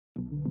I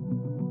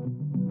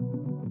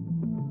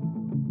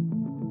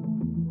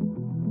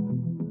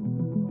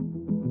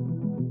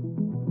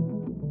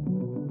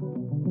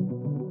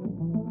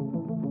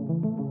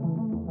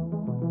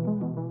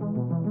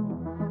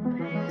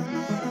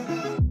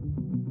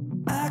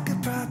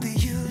could probably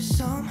use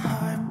some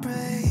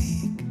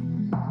heartbreak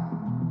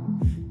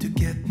to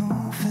get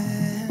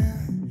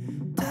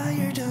moving.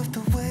 Tired of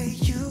the way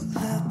you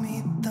let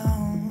me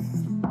down.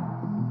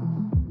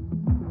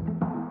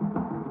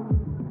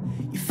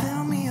 You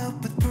fill me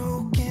up with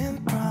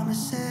broken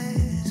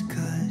promises,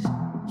 'cause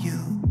you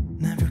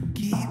never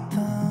keep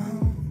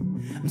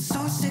them. I'm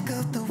so sick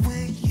of the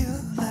way you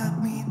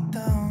let me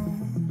down.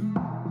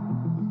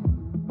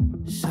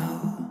 So,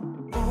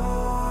 all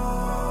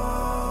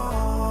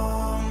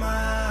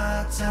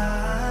my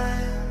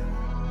time,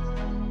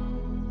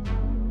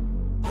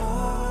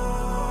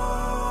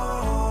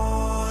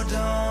 oh,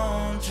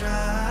 don't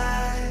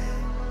try.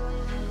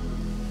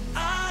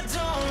 I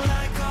don't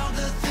like all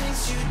the things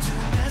you do,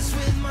 mess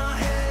with my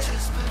head.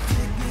 Just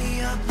pick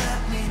me up,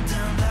 let me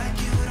down like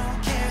you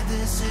don't care.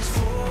 This is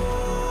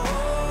for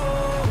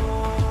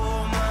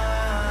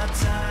my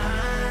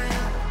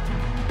time.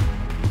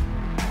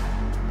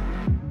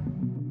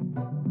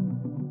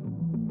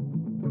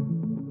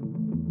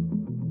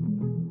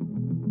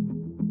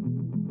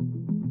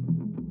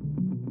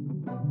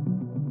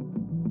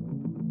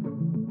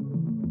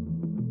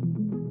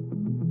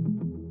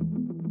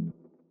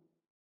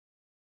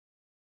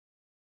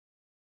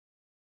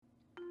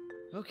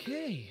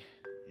 Okay,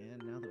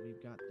 and now that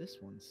we've got this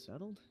one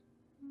settled,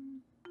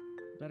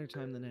 better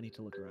time than any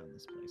to look around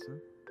this place, huh?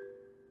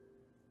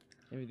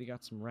 Maybe they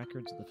got some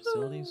records of the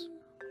facilities?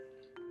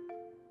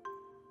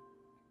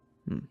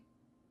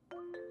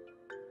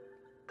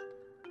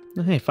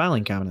 Oh, hey,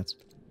 filing cabinets.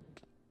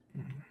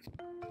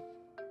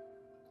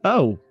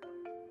 Oh!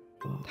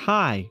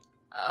 Hi!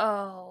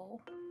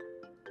 Oh.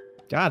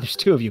 God, there's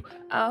two of you.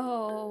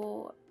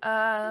 Oh.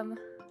 Oh.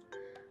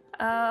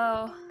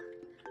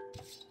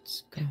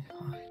 What's going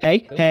on?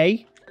 Hey,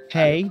 hey,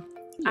 hey.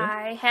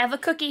 I have a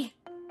cookie.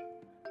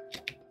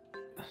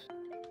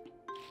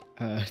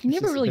 This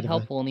Never is a really bit of a-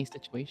 helpful in these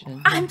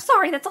situations. I'm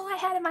sorry, that's all I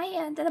had in my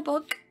hand in a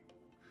book.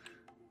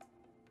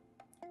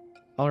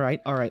 All right,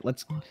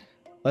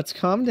 let's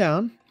calm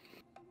down.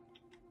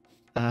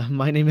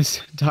 My name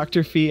is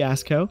Dr.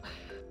 Fiasco.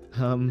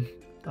 I'm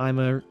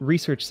a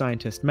research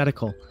scientist,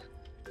 medical.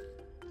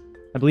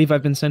 I believe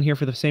I've been sent here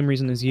for the same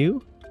reason as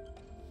you.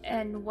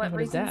 And what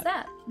What is reason is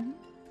that? that?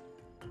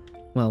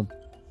 Well,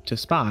 to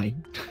spy.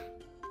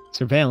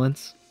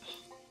 Surveillance.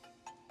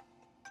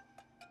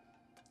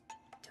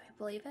 Do I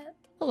believe it?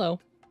 Hello.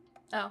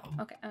 Oh,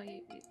 okay. Oh,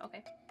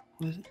 okay.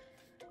 What?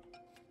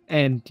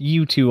 And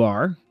you two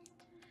are?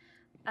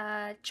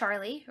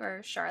 Charlie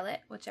or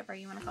Charlotte, whichever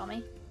you want to call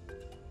me.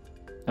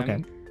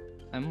 Okay.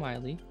 I'm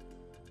Wiley.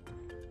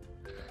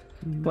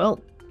 Well,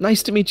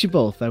 nice to meet you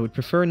both. I would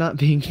prefer not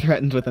being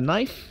threatened with a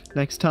knife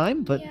next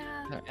time, but...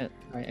 Yeah.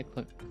 Alright,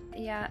 look.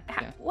 Yeah.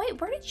 Yeah.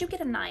 Wait, where did you get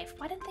a knife?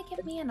 Why didn't they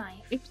give me a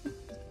knife?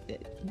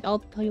 I'll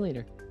tell you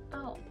later.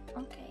 Oh,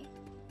 okay.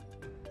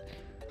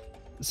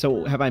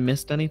 So, have I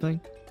missed anything?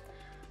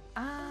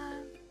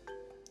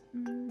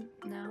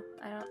 No,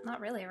 I don't. Not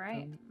really,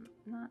 right?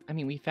 Not. I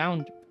mean, we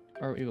found,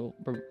 or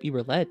we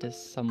were led to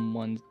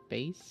someone's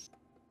base.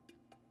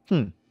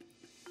 Hmm.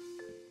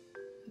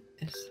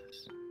 Is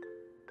this?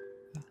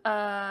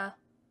 Uh-oh.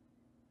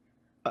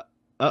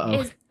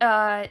 Is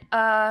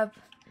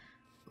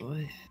What?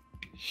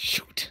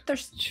 Shoot.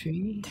 there's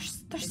Tree? there's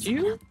Did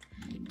someone you? out-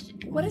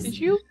 What is? Did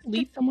you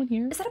leave someone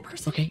here? Is that a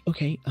person?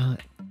 Okay,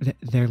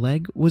 their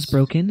leg was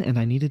broken, and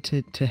I needed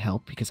to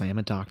help because I am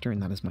a doctor,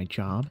 and that is my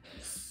job.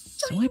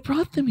 So I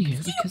brought them here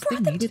You because brought they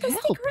them to needed the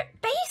help. secret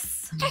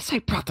base. Yes, I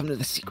brought them to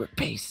the secret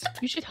base.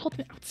 You should help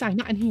them outside,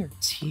 not in here.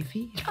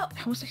 TV? Oh.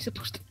 How was I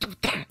supposed to do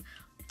that?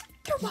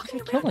 They're You walking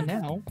can't kill around.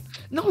 them now.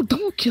 No,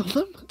 don't kill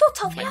them. They'll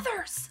tell the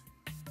others.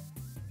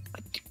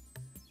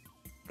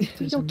 If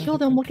we don't kill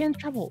them, we'll get in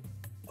trouble.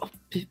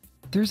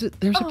 There's Oh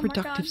a my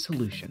productive God.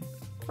 solution.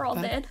 We're all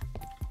That- dead.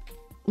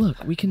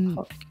 Look, we can.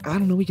 I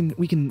don't know. We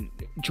can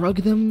drug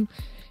them.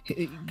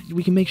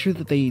 We can make sure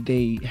that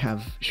they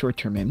have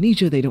short-term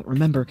amnesia. They don't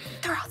remember.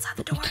 They're outside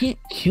the But we door. can't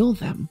kill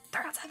them.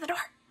 They're outside the door.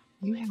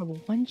 You have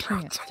one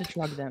chance to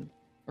drug them,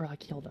 or I'll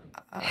kill them.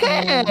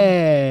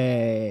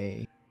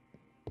 Hey.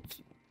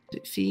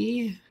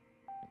 Fee?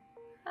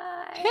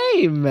 Hi.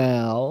 Hey,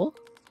 Mel.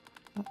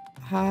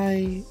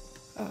 Hi.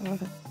 What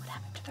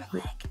happened to their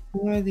leg?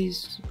 Who are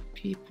these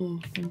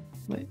people?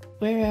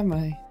 Where am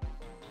I?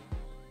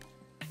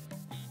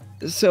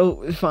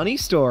 So, funny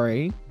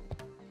story.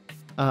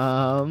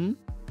 Guys,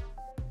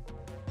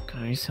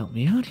 help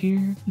me out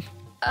here.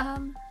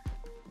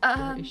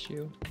 Your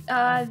issue.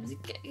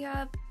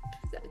 Yeah.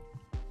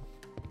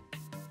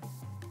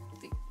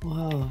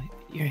 Whoa,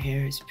 your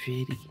hair is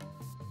pretty.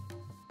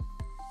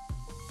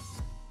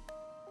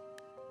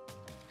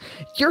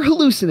 You're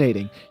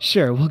hallucinating.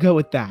 Sure, we'll go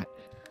with that.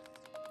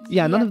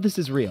 Yeah, none Yeah. of this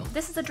is real.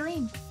 This is a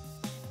dream.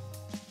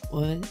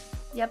 What?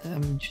 Yep.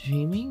 I'm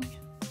dreaming?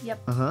 Yep.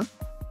 Uh-huh.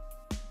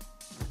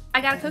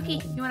 I got a cookie.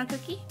 You want a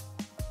cookie?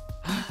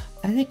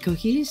 I like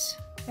cookies.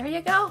 There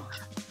you go.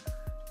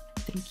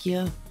 Thank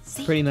you.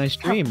 See? Pretty nice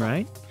dream,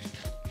 right?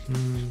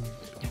 Yummy.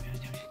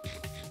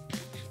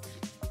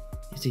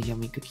 These are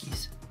yummy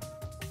cookies.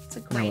 It's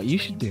a great Now what you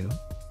should do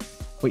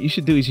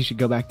is you should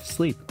go back to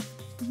sleep.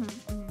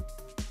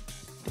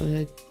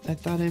 But I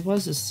thought I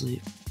was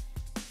asleep.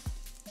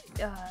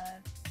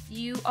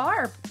 You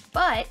are,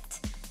 but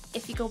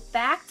if you go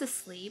back to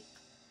sleep,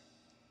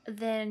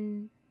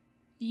 then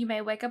you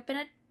may wake up in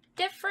a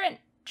different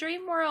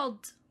dream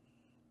world.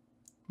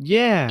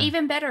 Yeah.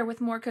 Even better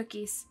with more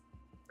cookies.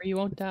 Or you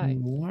won't die.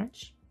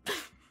 What?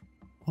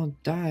 I'll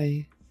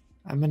die.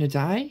 I'm gonna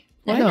die?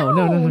 What? No,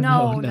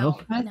 No.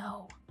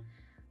 no.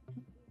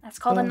 That's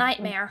called a Oh,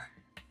 nightmare.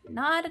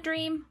 Not a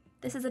dream.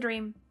 This is a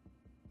dream.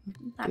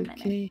 Not a nightmare.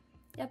 Okay.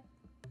 Yep.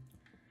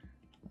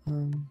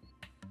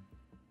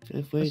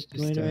 Wait, just,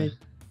 where do I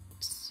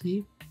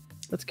sleep?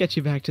 Let's get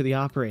you back to the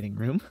operating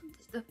room.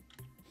 The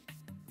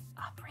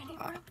operating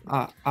room.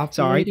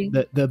 Sorry, Operating?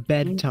 the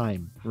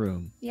bedtime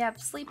room. Yep,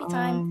 sleepy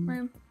time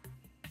room.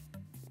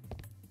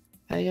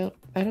 I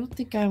don't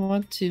think I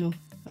want to.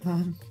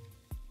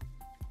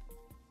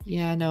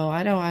 Yeah, no,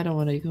 I don't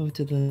want to go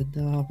to the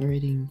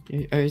operating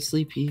or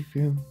sleepy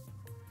room.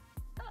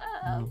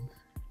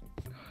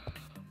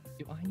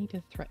 Do I need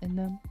to threaten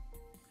them?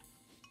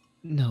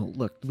 No,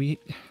 look, Maybe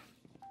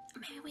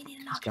we need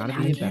to there's knock gotta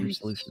them out be a again. better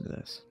solution to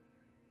this.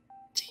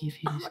 TV's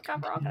Oh my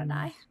god, we're all gonna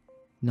die.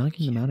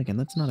 Knocking them out again,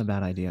 that's not a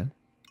bad idea.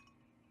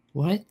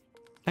 What?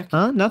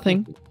 Huh?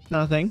 Nothing.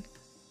 Nothing.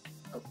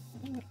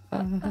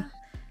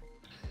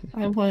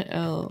 I want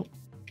L.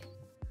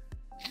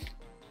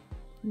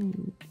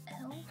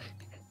 L?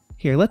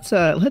 Here, let's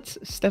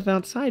step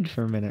outside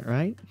for a minute,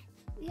 right?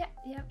 Yeah,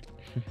 yep.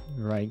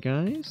 Right,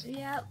 guys?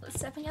 Yeah,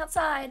 stepping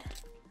outside.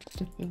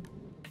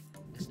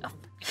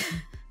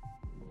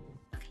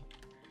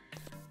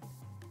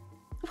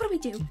 What do we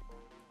do?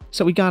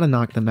 So we gotta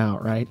knock them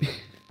out, right?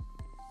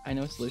 I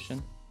know a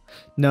solution.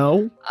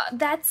 No?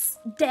 That's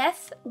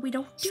death. We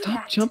don't do Stop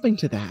that. jumping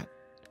to that.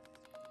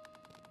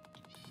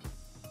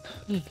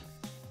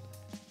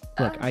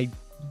 Look, I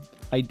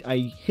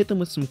hit them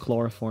with some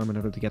chloroform in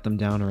order to get them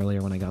down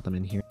earlier when I got them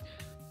in here.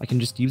 I can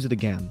just use it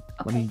again.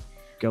 Let me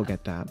go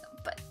get that.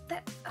 But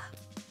that...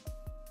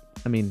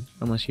 I mean,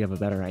 unless you have a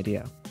better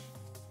idea.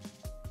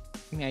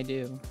 I mean, I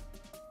do.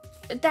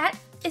 that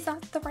is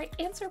not the right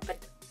answer, but...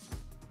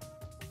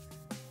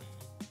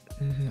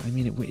 I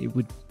mean,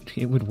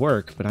 it would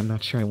work, but I'm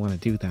not sure I want to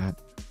do that.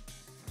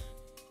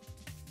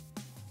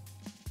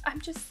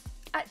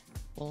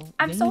 Well,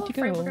 I'm they so need to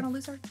afraid go. we're gonna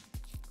lose our...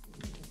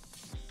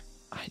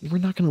 We're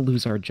not gonna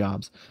lose our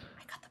jobs.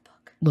 I got the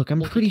book. Look, I'm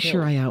Well, pretty kill.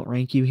 sure I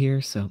outrank you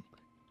here, so...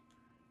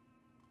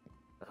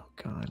 Oh,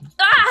 God.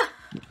 Ah!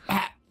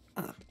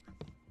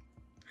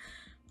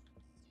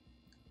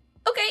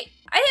 Okay,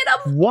 I hit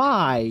him.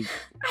 Why?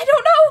 I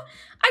don't know.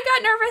 I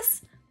got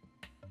nervous.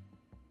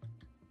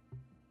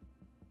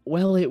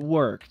 Well, it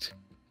worked.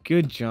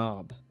 Good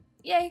job.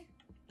 Yay.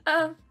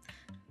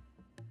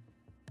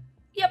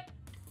 Yep.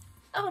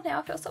 Oh, now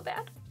I feel so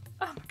bad.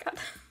 Oh my god.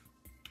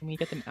 Can we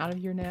get them out of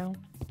here now?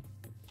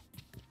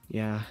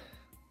 Yeah.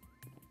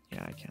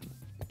 Yeah, I can.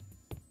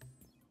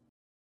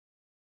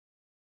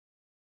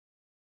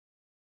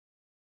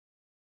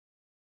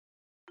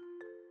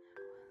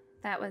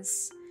 That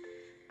was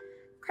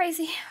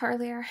crazy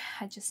earlier.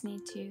 I just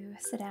need to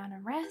sit down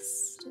and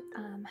rest.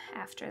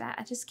 After that,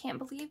 I just can't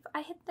believe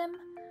I hit them.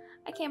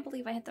 I can't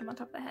believe I hit them on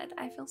top of the head.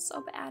 I feel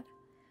so bad.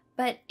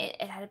 But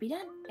it had to be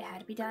done. It had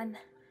to be done.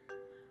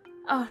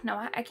 Oh,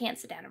 no, I can't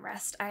sit down and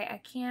rest. I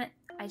can't.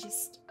 I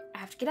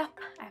have to get up.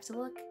 I have to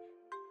look.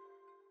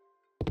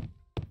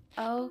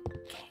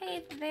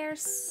 Okay,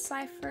 there's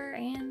Cypher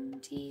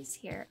and he's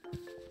here.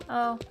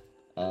 Oh.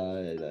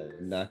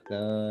 Knock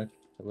knock.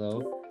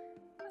 Hello?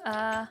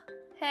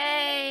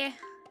 Hey.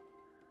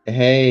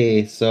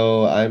 Hey,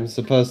 so I'm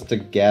supposed to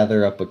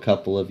gather up a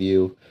couple of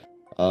you.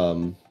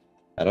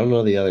 I don't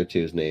know the other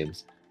two's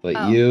names, but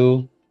Oh.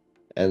 you,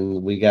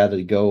 and we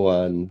gotta go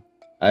on.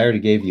 I already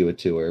gave you a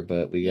tour,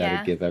 but we gotta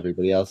Yeah. give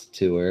everybody else a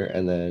tour,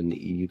 and then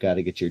you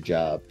gotta get your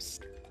jobs.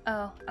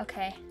 Oh,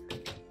 okay.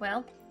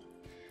 Well,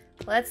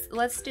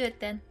 let's do it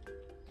then.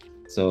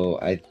 So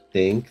I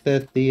think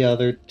that the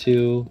other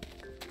two,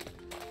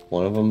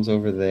 one of them's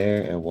over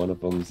there, and one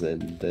of them's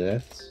in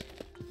this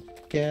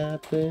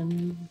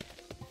cabin.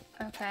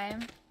 Okay.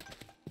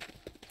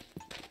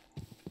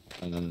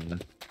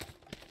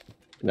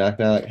 Knock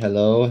knock.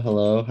 Hello,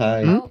 hello,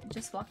 hi. Oh,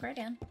 just walk right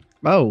in.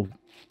 Oh.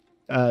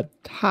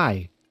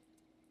 Hi.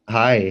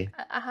 Hi.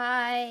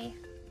 Hi.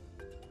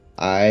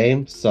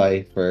 I'm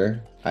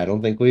Cypher. I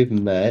don't think we've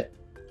met,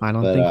 I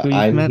don't but think we've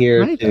I'm met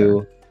here either.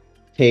 to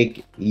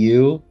take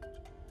you,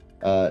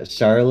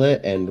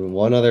 Charlotte, and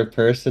one other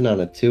person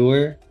on a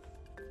tour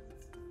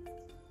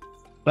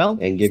Well,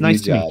 and it's give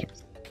nice you to meet you.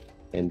 jobs.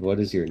 And what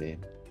is your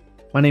name?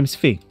 My name's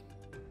Fee.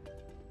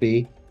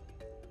 B?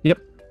 Yep.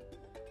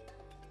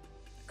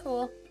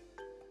 Cool.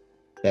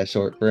 That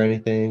short for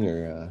anything,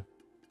 or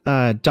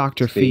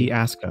Dr. Fee. Fee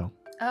Asco.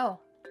 Oh.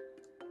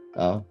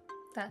 oh,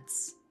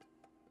 That's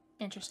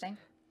interesting.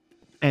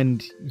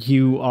 And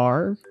you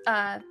are?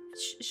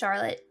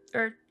 Charlotte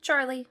or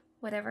Charlie,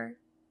 whatever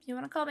you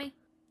want to call me.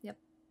 Yep.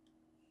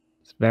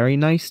 It's very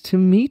nice to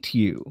meet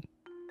you,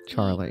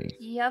 Charlie.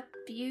 Yep,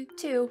 you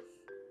too.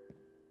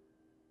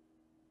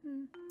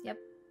 Yep.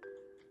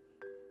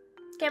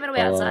 Came away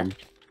outside.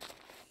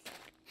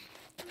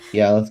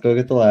 Yeah, let's go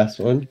get the last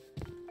one.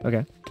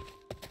 Okay.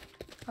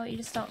 Oh, you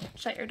just don't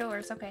shut your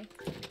doors. Okay.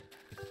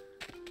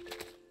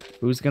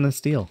 Who's gonna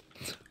steal?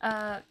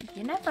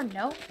 You never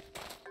know.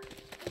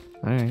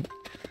 Alright.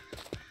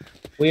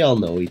 We all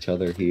know each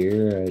other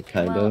here,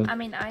 kind Well, of. I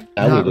mean, I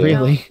Now we Not do.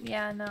 really. don't-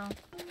 Yeah, no.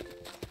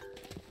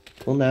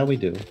 Well, now we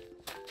do.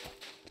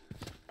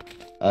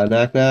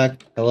 Knock knock.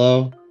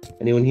 Hello?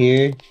 Anyone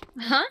here?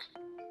 Huh?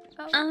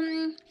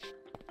 Oh.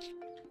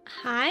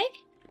 Hi?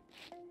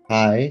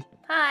 Hi.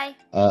 Hi.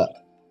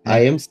 I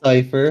am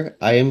Cypher.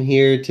 I am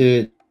here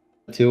to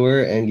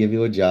tour and give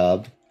you a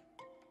job.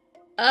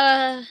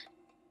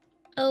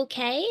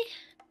 Okay.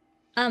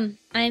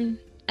 I'm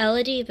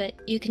Elodie, but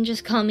you can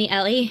just call me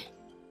Ellie.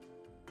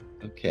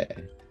 Okay.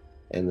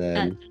 And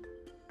then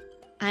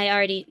I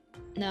already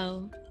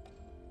know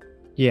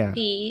Yeah.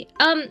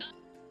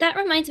 that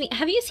reminds me,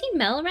 have you seen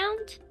Mel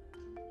around?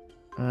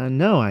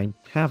 No, I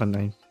haven't.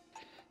 I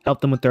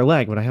helped them with their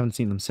leg, but I haven't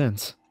seen them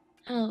since.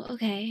 Oh,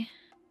 okay.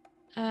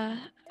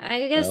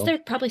 I guess Mel? they're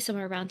probably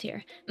somewhere around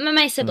here.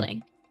 My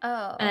sibling.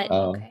 Oh,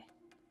 Oh. okay.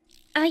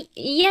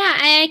 Yeah,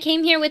 I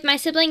came here with my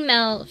sibling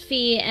Mel,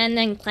 Fee, and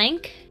then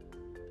Clank.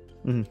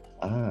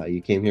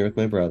 You came here with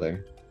my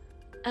brother.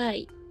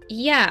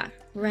 Yeah,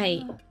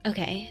 right.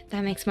 Okay,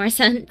 that makes more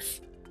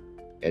sense.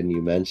 And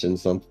you mentioned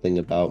something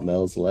about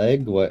Mel's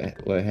leg. What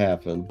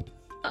happened?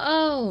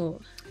 Oh.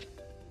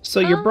 So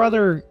your Oh.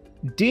 brother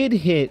did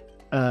hit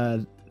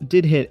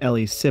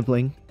Ellie's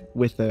sibling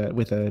with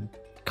a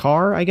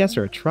car, I guess,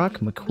 or a truck,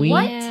 McQueen.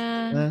 What?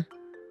 Yeah.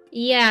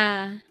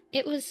 Yeah,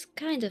 it was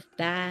kind of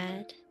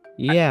bad.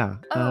 Yeah.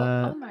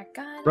 Oh my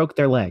god. Broke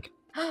their leg.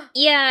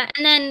 Yeah,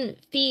 and then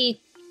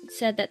Fee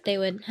said that they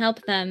would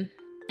help them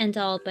and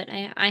all, but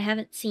I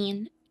haven't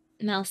seen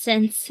Mel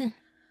since.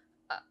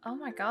 Oh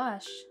my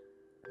gosh.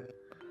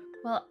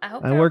 Well, I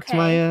hope I they're worked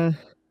okay.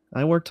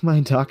 my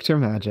doctor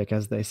magic,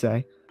 as they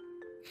say.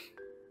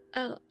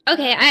 Oh,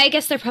 okay, I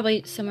guess they're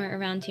probably somewhere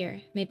around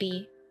here.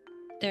 Maybe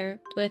they're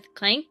with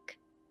Clank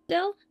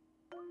still?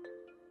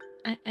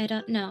 I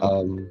don't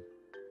know.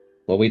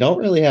 Well, we don't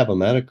really have a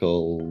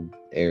medical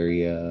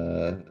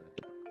area,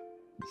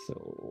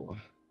 so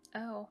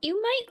Oh. You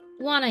might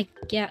want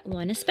to get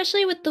one,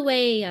 especially with the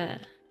way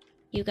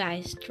you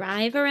guys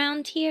drive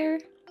around here.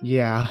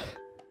 Yeah.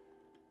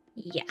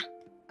 Yeah.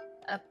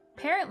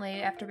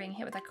 Apparently, after being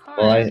hit with a car,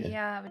 Well,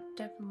 yeah, I would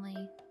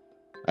definitely.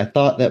 I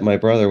thought that my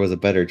brother was a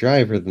better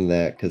driver than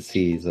that because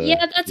he's a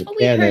Yeah, that's what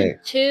we mechanic.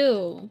 heard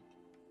too.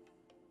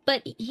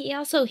 But he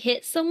also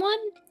hit someone,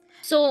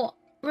 so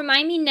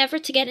remind me never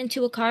to get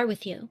into a car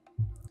with you.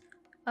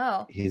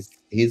 Oh. He's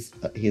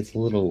a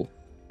little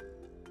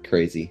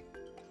crazy.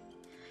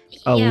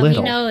 A Yeah,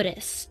 little. we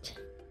noticed.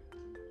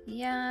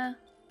 Yeah.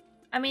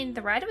 I mean,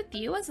 the ride with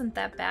you wasn't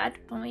that bad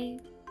when we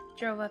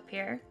drove up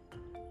here.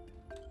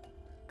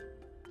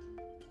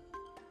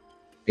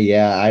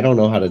 Yeah, I don't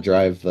know how to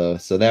drive though,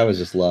 so that was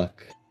just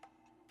luck.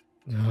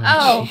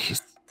 Oh.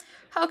 jeez.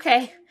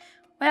 Okay.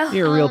 Well,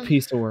 You're a real Um,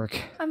 piece of work.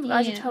 I'm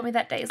glad you yeah. told me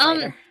that days Um,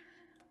 later.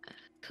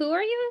 Who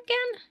are you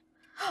again?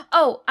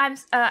 Oh,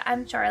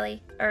 I'm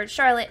Charlie or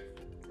Charlotte,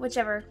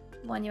 whichever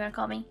one you want to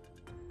call me.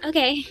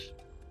 Okay.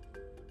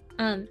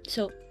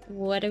 So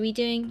what are we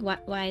doing?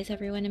 Why is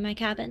everyone in my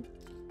cabin?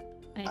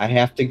 I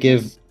have to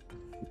give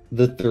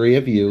the three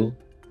of you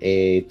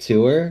a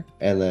tour,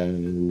 and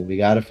then we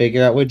got to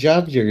figure out what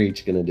jobs you're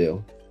each gonna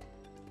do.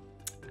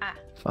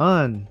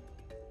 Fun.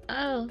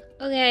 Oh,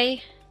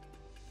 okay.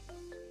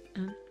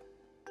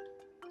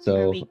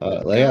 So,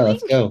 Are we yeah,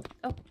 let's go.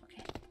 Oh,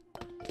 okay.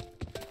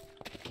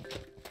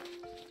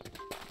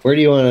 Where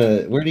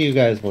do you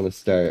guys want to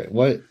start?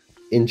 What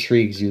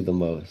intrigues you the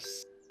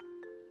most?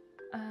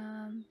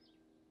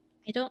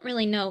 I don't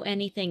really know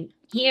anything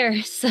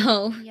here,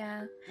 so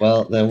Yeah.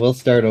 Well, then we'll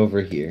start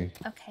over here.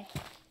 Okay.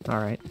 All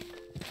right.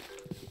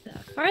 the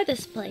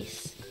farthest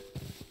place.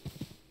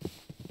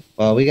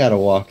 Well, we gotta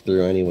walk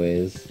through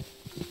anyways.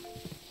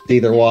 It's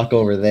either walk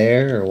over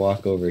there or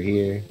walk over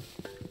here.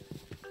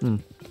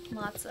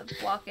 Lots of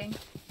walking.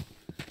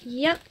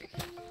 Yep.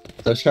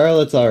 So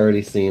Charlotte's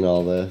already seen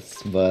all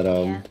this, but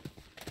Yeah.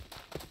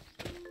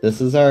 this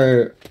is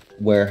our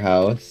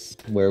warehouse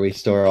where we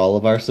store all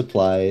of our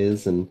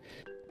supplies and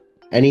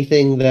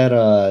anything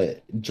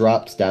that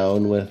drops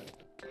down with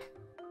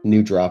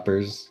new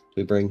droppers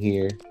we bring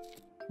here,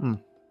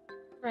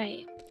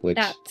 Right. which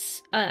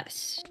That's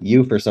us.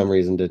 you for some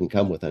reason didn't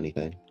come with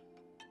anything.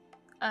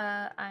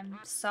 I'm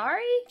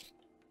sorry?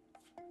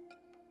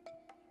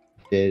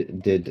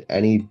 Did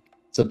any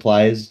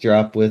supplies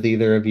drop with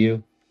either of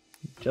you?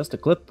 Just a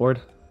clipboard.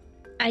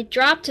 I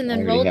dropped and I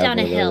then already rolled have down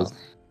a one of hill. those.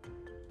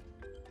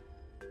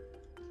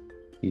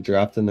 You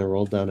dropped and then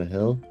rolled down a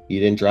hill? You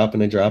didn't drop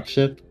in a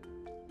dropship?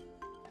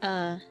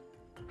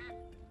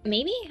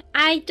 maybe?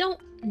 I don't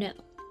know.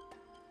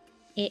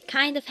 It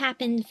kind of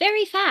happened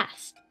very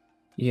fast.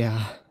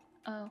 Yeah.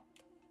 Oh.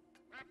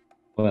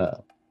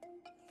 Well,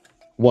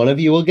 one of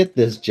you will get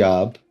this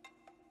job,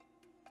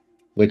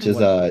 which is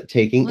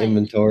taking What?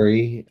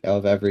 inventory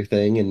of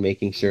everything and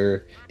making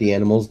sure the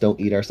animals don't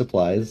eat our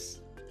supplies.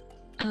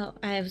 Oh,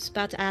 I was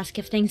about to ask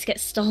if things get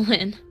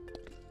stolen.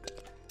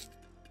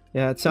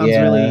 Yeah, it sounds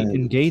Yeah. really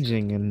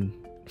engaging and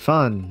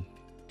fun.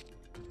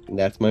 And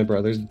that's my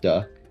brother's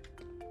duck.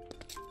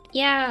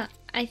 Yeah,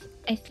 I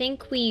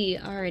think we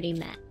already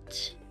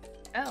met.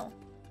 Oh.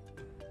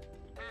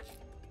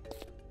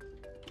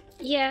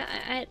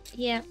 Yeah,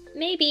 yeah,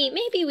 maybe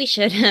we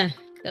should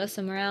go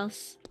somewhere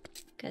else.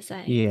 Cause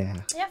Yeah.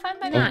 Yeah, fine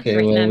by me. Not Okay,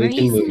 great well, we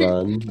can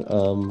memories. move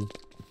on.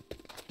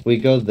 We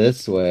go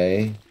this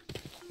way.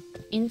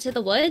 Into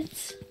the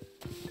woods?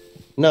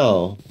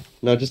 No,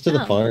 just to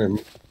the Oh. farm.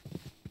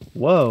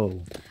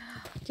 Whoa.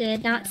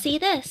 Did not see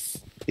this.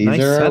 These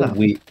Nice are our setup.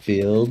 wheat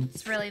fields.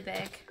 It's really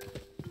big.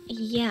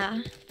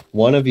 Yeah.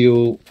 One of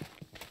you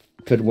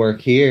could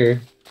work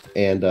here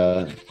and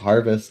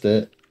harvest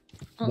it.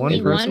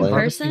 Only person one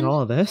harvesting person?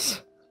 all of this?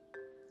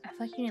 I feel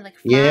like you need like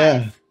 5.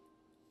 Yeah.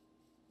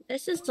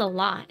 This is a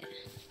lot.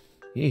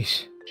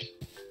 Yeesh.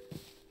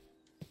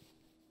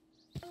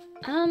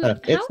 It's how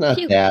not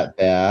cute. that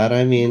bad.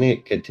 I mean,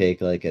 it could take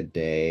like a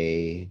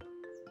day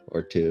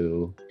or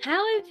two.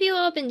 How have you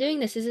all been doing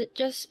this? Has it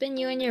just been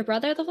you and your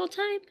brother the whole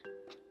time?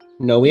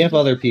 No, we have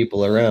other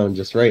people around.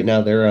 Just right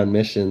now, they're on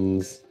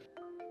missions,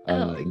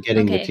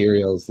 getting okay.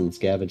 materials and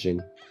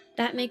scavenging.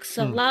 That makes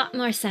a lot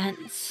more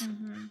sense.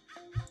 Mm-hmm.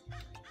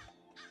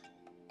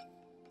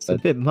 It's a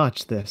bit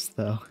much, this,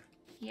 though.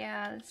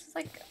 Yeah, this is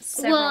like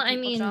several Well, I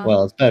people mean- job.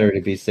 Well, it's better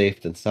to be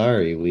safe than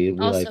sorry. We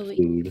like Also,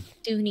 food.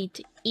 Do need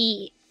to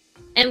eat.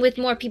 And with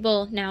more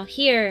people now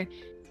here,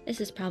 this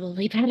is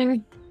probably better.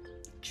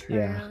 True,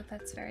 Yeah.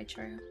 that's very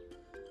true.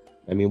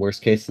 I mean,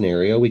 worst case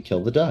scenario, we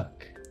kill the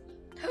duck.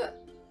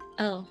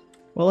 Oh.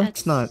 Well,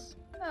 let's not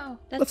Oh.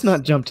 let's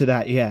not jump to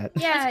that yet.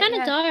 Yeah, It's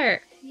kind of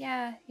dark.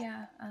 Yeah.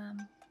 Yeah.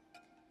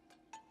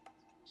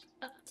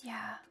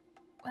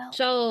 Well.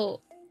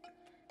 So,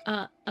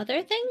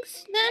 other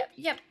things then?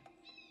 Yep.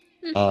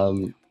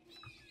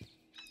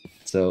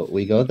 So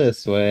we go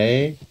this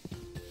way.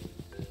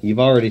 You've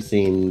already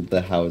seen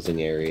the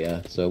housing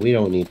area, so we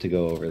don't need to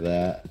go over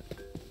that.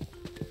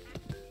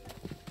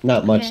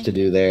 Not much Okay. to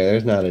do there.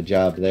 There's not a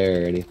job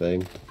there or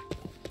anything.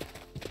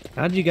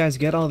 How'd you guys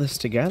get all this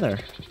together?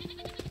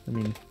 I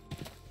mean,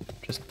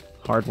 just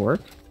hard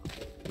work?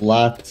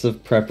 Lots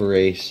of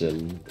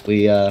preparation.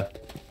 We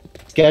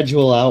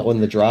schedule out when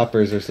the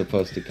droppers are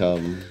supposed to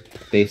come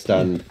based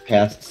on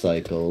past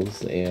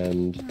cycles,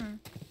 and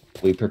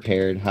we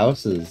prepared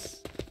houses.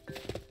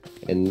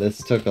 And this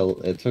took a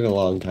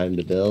long time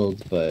to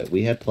build, but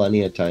we had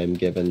plenty of time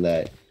given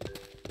that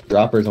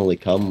droppers only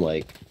come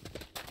like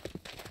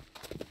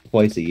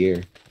twice a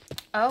year.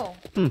 Oh.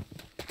 Hmm.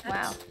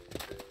 Wow.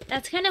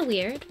 That's kind of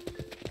weird.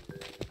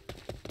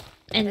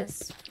 And That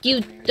is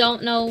you weird.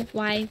 don't know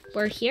why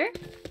we're here?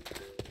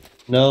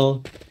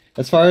 No,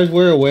 as far as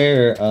we're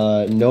aware,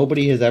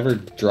 nobody has ever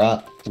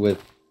dropped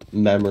with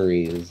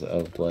memories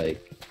of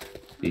like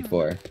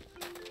before.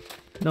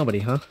 Nobody,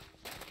 huh?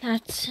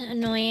 That's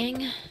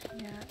annoying.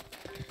 Yeah.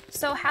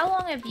 So how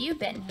long have you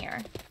been here?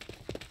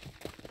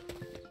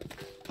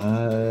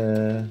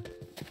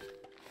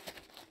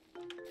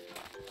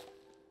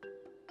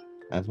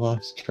 I've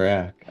lost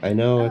track. I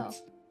know Oh.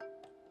 it's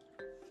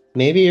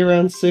maybe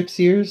around 6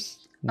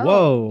 years.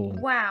 Whoa.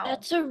 Wow.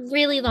 That's a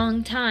really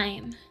long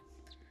time.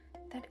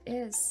 That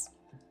is.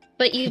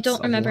 But you That's don't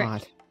a remember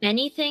lot.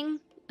 anything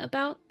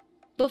about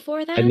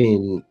before that? I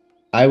mean,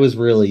 I was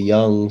really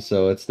young,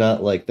 so it's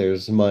not like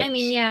there's much I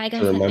mean, yeah, I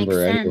guess to that makes remember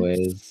sense.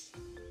 anyways.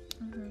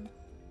 Mm-hmm.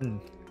 Hmm.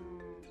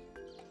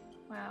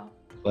 Wow.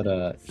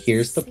 But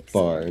here's the 6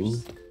 barn.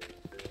 years.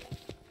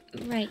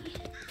 Right.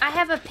 I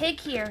have a pig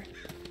here.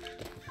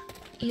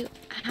 You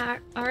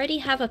already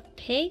have a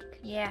pig?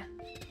 Yeah.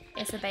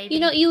 It's a baby. You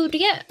know, you would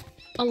get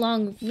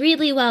along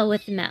really well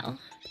with Mel.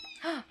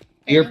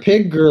 Your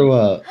pig grew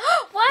up.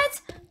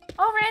 What?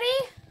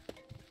 Already?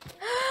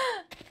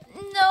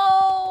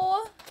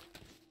 No.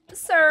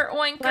 Sir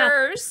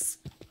Oinkers.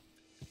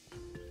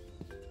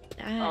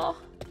 Oh.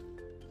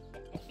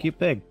 Cute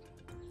pig.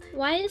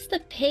 Why is the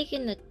pig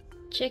in the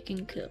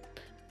chicken coop?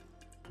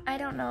 I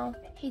don't know.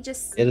 He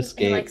just It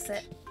he likes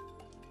escaped.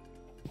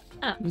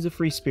 it. He's a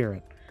free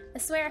spirit. I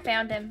swear I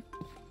found him.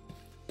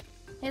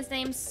 His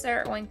name's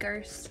Sir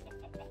Oinkers.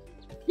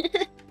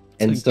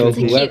 And It's a so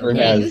good whoever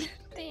name. has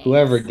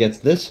whoever gets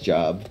this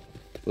job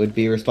would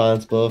be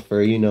responsible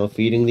for,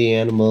 feeding the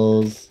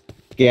animals,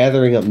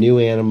 gathering up new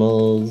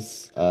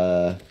animals,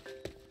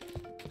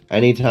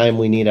 anytime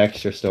we need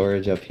extra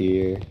storage up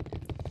here.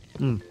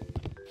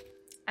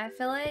 I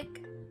feel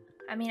like,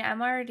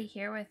 I'm already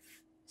here with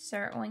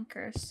Sir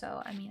Oinkers,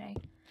 so I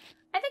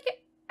think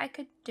I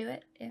could do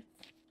it if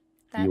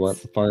that's. You want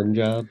the farm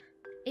job?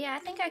 Yeah, I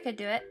think I could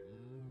do it.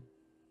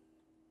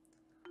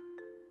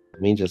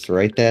 Let me just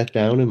write that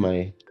down in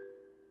my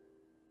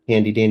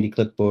handy dandy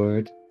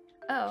clipboard.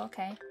 Oh,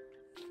 okay.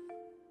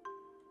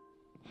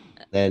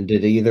 And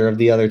did either of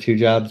the other two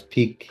jobs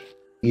pique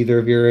either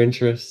of your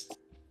interests?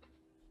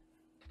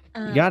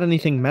 You got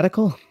anything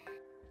medical?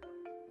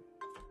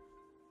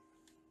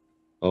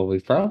 Well, we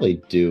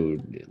probably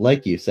do.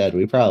 Like you said,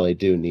 we probably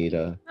do need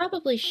a...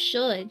 Probably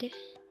should.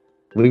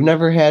 We've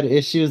never had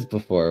issues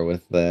before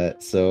with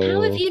that, so...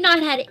 How have you not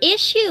had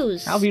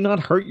issues? How have you not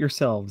hurt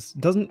yourselves?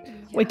 Wait,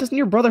 Yeah. doesn't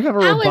your brother have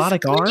a How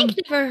robotic has arm? Clank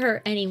never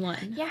hurt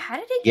anyone? Yeah, how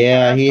did he get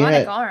Yeah, that he robotic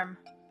had- arm?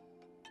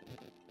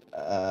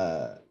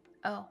 Uh,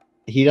 Oh,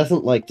 he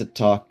doesn't like to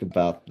talk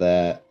about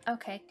that.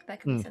 okay.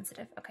 That could be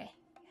sensitive. Okay.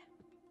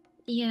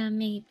 Yeah,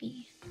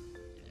 maybe.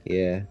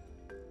 Yeah.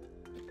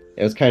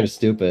 It was kind of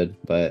stupid,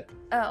 but...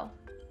 Oh.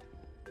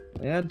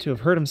 He had to have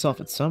hurt himself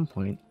at some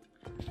point.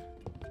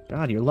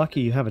 God, you're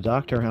lucky you have a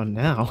doctor around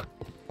now.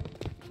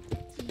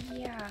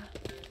 Yeah.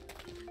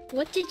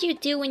 What did you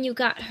do when you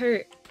got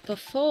hurt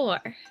before?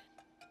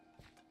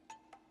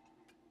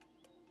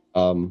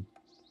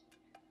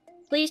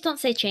 Please don't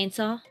say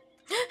chainsaw.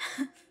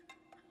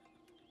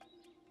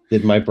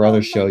 Did my brother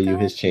my show you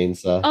God. his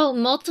chainsaw? Oh,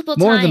 multiple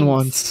More times. than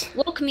once.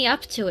 Woke me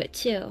up to it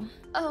too.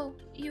 Oh,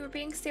 you were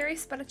being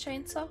serious about a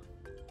chainsaw?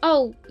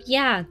 Oh,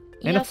 yeah.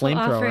 He And a also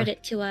flamethrower. offered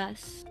it to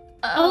us.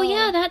 Oh,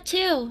 yeah, that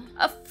too.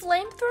 A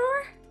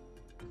flamethrower?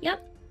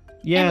 Yep.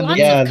 Yeah, and and lots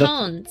Yeah, of the-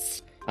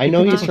 cones. I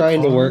know he's Lots of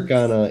trying to work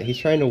cons. on he's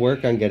trying to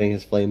work on getting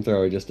his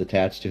flamethrower just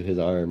attached to his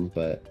arm,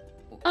 but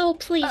Oh,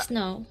 please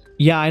no.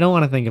 yeah, I don't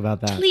want to think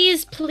about that.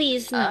 Please,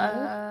 please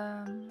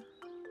no.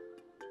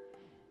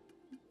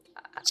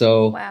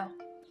 so Wow.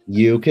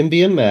 you can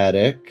be a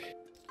medic,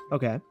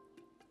 Okay.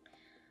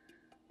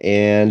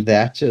 and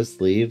that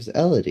just leaves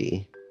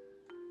Elodie.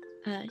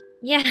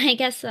 Yeah, I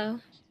guess so.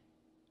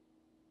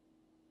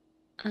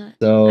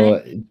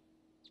 So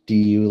do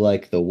you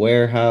like the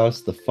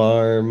warehouse, the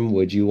farm?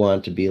 Would you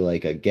want to be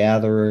like a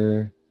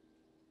gatherer?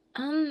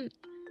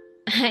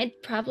 I'd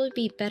probably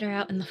be better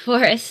out in the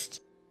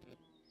forest.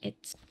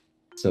 It's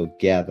So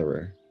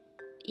gatherer.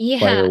 yeah,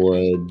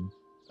 Firewood,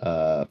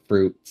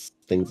 fruits,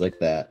 things like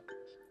that.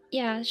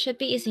 yeah, should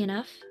be easy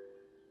enough.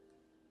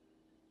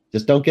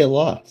 Just don't get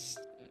lost.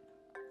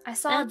 I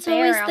saw That's a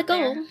bear always out the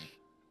goal. there.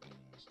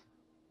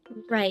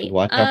 Right. And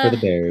watch out for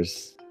the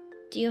bears.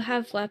 Do you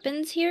have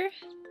weapons here?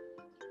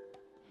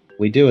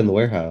 We do in the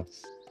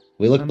warehouse.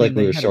 We looked I like mean,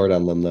 we they were had short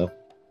on them though.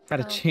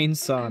 Got a Oh,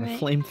 chainsaw and a alright.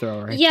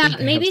 flamethrower. I Yeah, think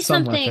they maybe have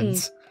some something-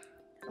 weapons.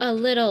 A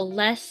little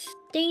less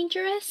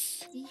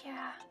dangerous?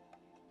 Yeah.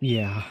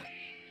 Yeah.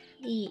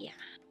 Yeah.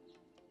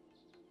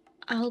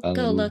 I'll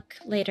go Um, look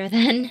later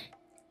then.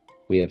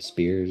 We have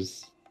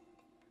spears.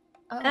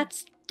 Oh.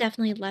 That's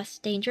definitely less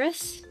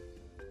dangerous.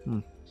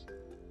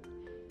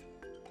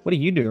 What do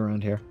you do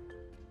around here?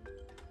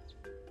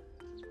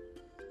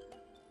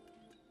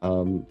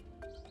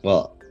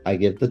 Well, I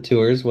give the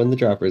tours when the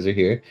droppers are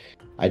here.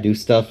 I do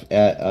stuff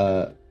at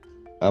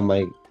on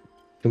my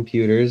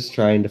computers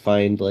trying to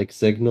find like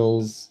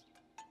signals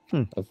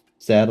of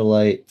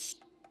satellites,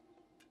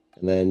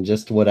 and then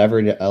just whatever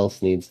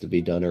else needs to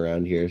be done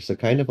around here. So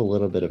kind of a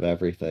little bit of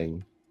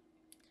everything.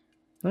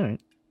 All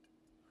right.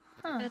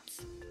 Huh.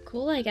 That's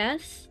cool, I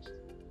guess.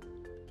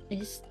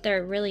 Is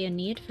there really a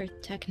need for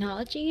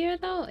technology here,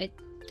 though? It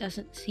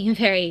doesn't seem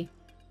very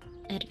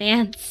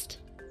advanced.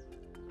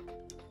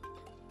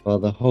 Well,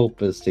 the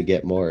hope is to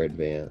get more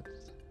advanced.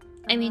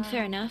 I mean,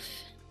 fair enough.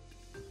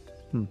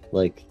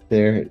 Like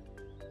there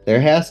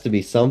has to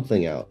be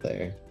something out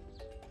there.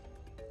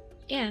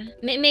 Yeah,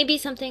 maybe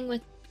something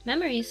with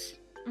memories,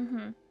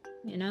 Mm-hmm.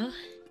 you know?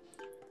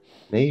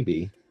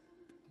 Maybe.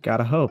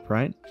 Gotta hope,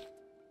 right?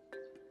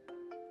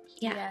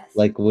 Yeah. Yes.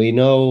 Like we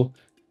know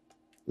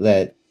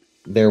that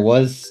there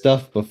was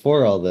stuff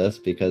before all this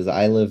because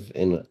I live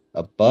in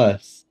a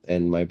bus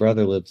and my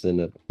brother lives in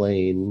a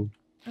plane,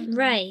 Mhm.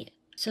 Right.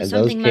 So and those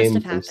something must came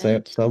have from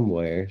happened.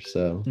 somewhere.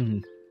 So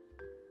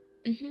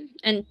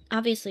And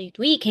obviously,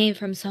 we came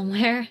from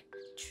somewhere,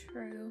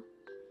 True.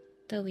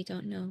 though we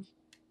don't know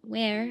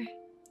where.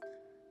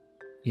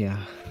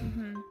 Yeah.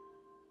 Mm-hmm.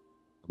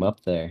 I'm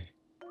up there.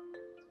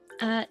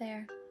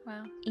 There.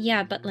 Wow.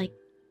 Yeah, but like,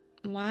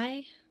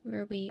 why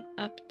were we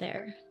up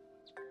there?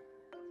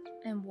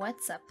 And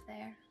what's up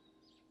there?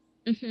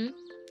 Mm-hmm.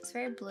 It's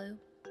very blue.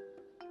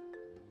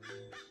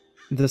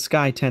 The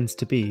sky tends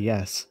to be,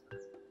 yes.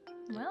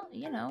 Well,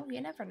 you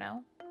never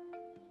know.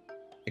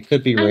 It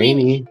could be I mean-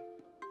 rainy.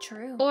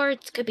 True. Or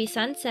it could be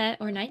sunset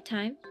or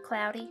nighttime.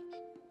 Cloudy.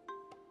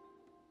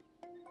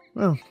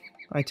 Well,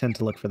 I tend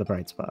to look for the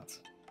bright spots.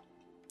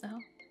 Oh.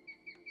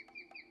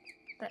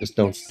 Just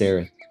don't stare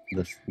at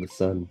the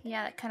sun.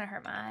 Yeah, that kind of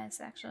hurt my eyes,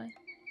 actually.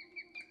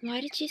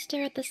 Why did you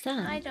stare at the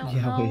sun? I don't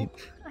Yeah, know.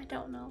 wait. I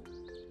don't know.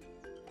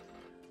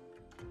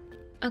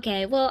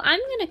 Okay, well, I'm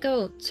gonna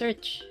go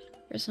search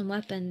for some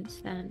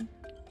weapons then.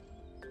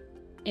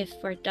 If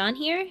we're done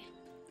here?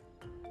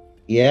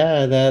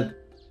 Yeah, that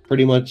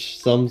pretty much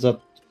sums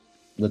up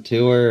the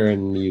tour,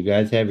 and you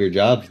guys have your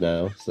jobs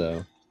now.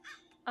 So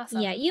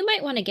Awesome. Yeah, you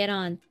might want to get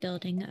on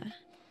building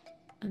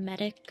a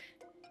medic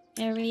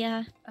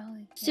area Oh,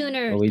 yeah.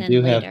 sooner well, we than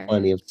do later. have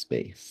plenty of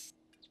space.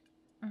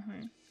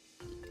 Mm-hmm.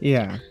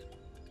 Yeah.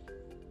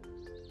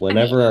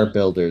 Whenever our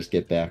builders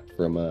get back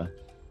from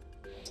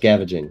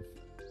scavenging.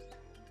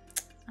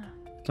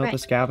 Don't the Right.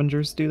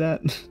 scavengers do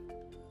that?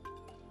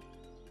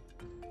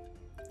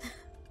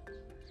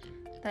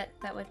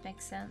 That would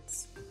make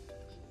sense.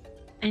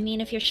 I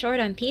mean, if you're short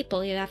on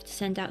people, you have to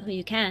send out who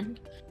you can.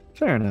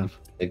 Fair enough.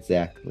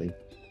 Exactly.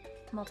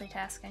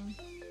 Multitasking.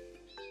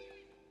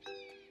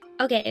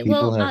 Okay, People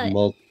well, have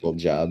multiple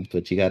jobs,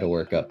 but you got to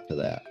work up to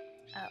that.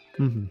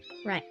 Hmm.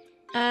 right.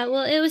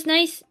 Well, it was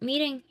nice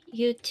meeting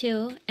you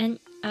two and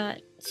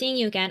seeing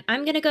you again.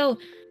 I'm gonna go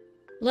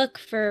look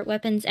for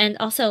weapons, and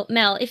also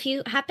Mel, if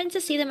you happen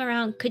to see them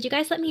around, could you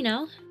guys let me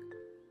know?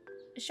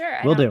 Sure.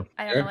 Will do.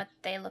 I don't Sure. know what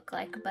they look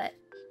like, but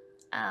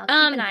I'll keep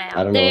an eye I out. don't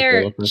know what they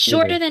They're look like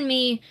shorter either. than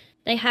me.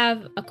 They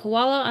have a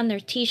koala on their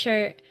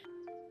t-shirt.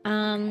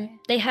 Okay.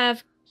 They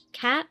have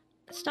cat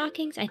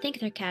stockings. I think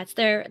they're cats.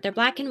 They're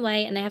black and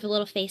white, and they have a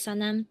little face on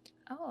them.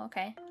 Oh,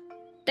 okay.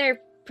 They're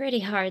pretty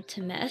hard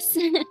to miss.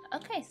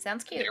 Okay,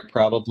 sounds cute. They're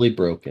probably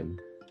broken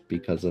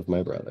because of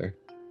my brother.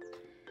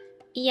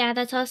 Yeah,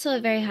 that's also a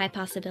very high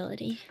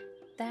possibility.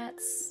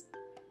 That's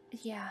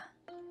yeah.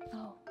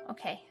 Oh,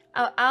 okay.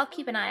 I'll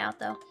keep an eye out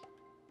though.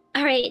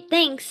 All right,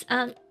 thanks.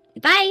 Bye.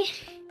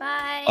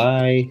 Bye.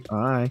 Bye.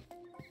 Bye.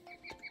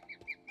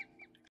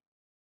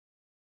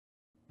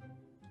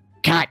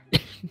 Cut.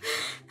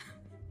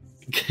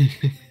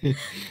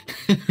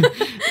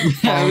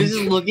 I was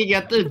just looking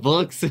at the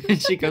books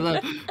and she goes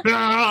like,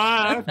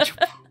 "Ah!"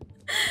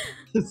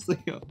 It's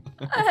like, oh.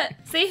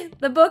 See,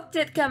 the book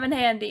did come in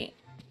handy.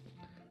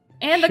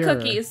 And the Sure.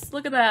 cookies.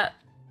 Look at that.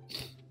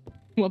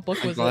 What book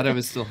I'm was glad it? I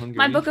was still hungry.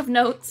 My book of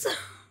notes.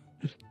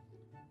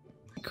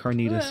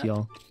 Carnitas,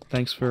 y'all.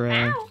 Thanks for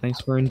Ow.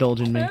 thanks for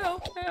indulging me.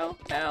 Ow, ow,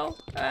 ow,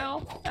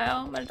 ow,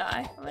 ow. I'm gonna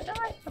die. I'm gonna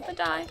die. I'm gonna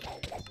die.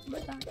 I'm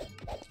gonna die.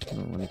 I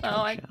don't wanna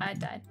Oh, I catch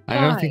died.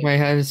 I don't think my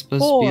head is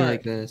supposed to be Four.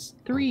 like this.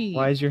 3,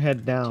 Why is your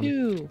head down?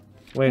 2.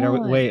 Wait,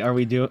 are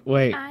we doing?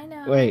 Wait, I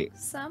know. wait,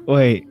 something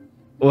wait,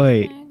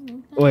 will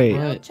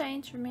What?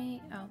 change for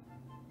me. Oh.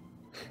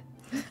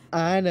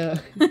 I know.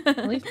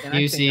 At least the You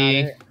next thing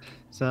see. got it.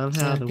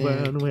 Somehow the Okay.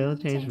 world will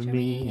change for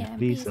me and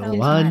be so so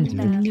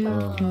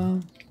wonderful.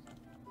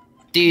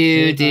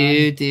 Do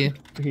do do.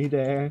 Be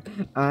there.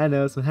 I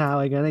know somehow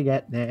we're gonna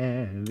get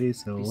there and be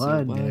so Be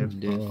so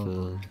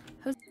wonderful.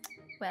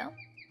 Well,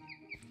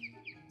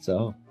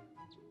 So,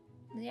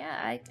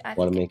 yeah, I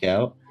want to make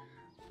out?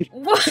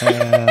 What?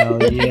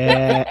 Hell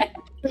yeah.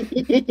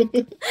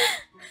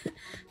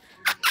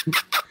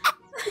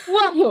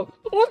 Whoa!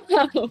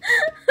 Whoa!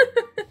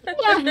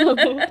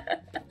 Whoa!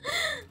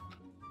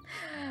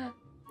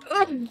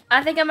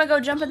 I think I'm gonna go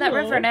jump in that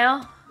river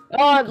now.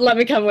 Oh, let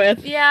me come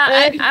with.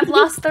 Yeah, I've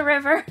lost the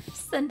river.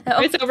 So no.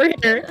 It's over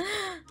here.